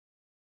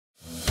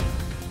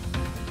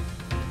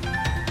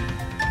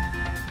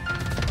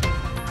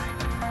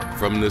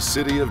From the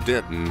city of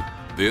Denton,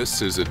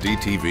 this is a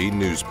DTV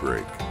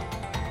Newsbreak.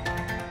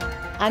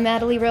 I'm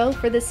Natalie Rowe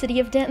for the City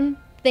of Denton.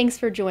 Thanks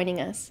for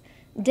joining us.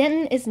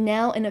 Denton is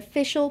now an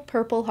official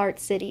Purple Heart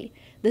City.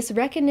 This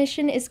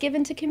recognition is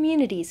given to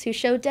communities who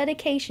show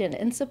dedication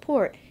and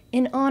support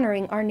in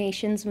honoring our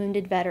nation's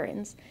wounded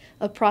veterans.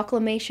 A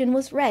proclamation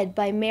was read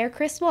by Mayor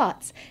Chris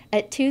Watts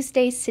at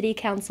Tuesday's City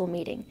Council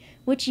meeting,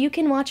 which you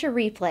can watch a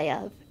replay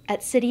of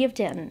at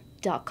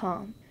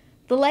cityofdenton.com.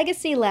 The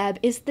Legacy Lab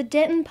is the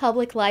Denton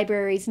Public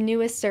Library's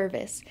newest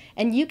service,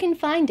 and you can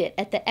find it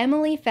at the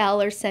Emily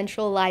Fowler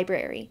Central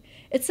Library.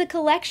 It's a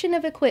collection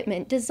of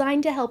equipment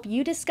designed to help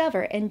you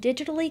discover and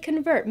digitally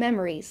convert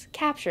memories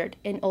captured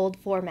in old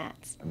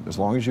formats. As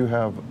long as you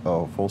have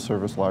a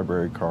full-service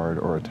library card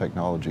or a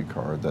technology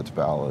card that's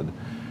valid,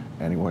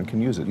 anyone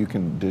can use it. You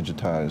can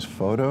digitize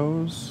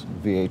photos,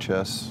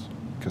 VHS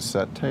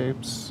cassette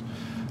tapes,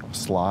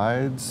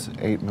 slides,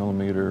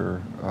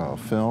 8mm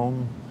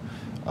film,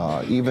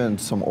 even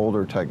some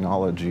older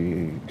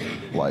technology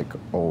like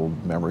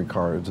old memory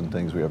cards and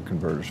things. We have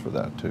converters for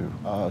that too.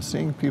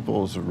 Seeing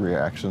people's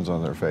reactions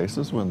on their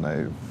faces when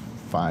they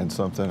find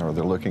something or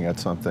they're looking at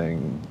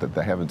something that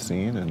they haven't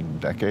seen in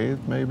decades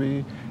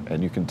maybe,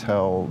 and you can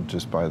tell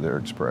just by their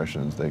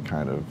expressions they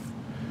kind of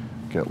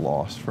get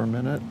lost for a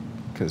minute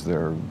because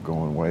they're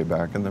going way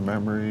back in the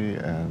memory,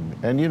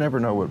 and you never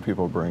know what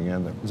people bring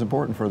in. It's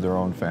important for their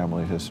own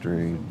family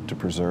history to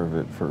preserve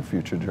it for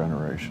future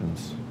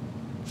generations,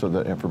 so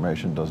that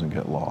information doesn't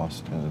get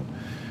lost,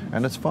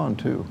 and it's fun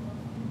too.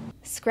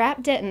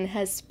 Scrap Denton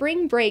has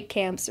spring break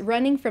camps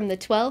running from the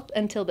 12th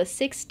until the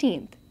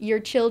 16th. Your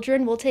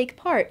children will take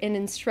part in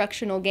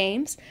instructional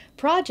games,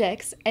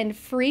 projects, and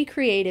free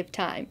creative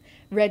time.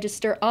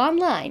 Register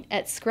online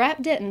at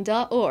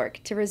scrapdenton.org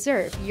to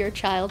reserve your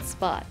child's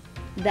spot.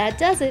 That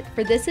does it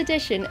for this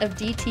edition of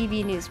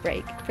DTV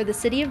Newsbreak. For the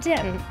City of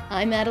Denton,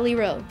 I'm Natalie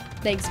Rowe.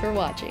 Thanks for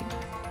watching.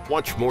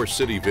 Watch more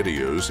city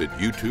videos at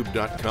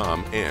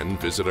youtube.com and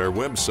visit our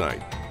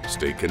website.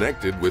 Stay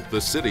connected with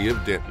the City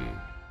of Denton.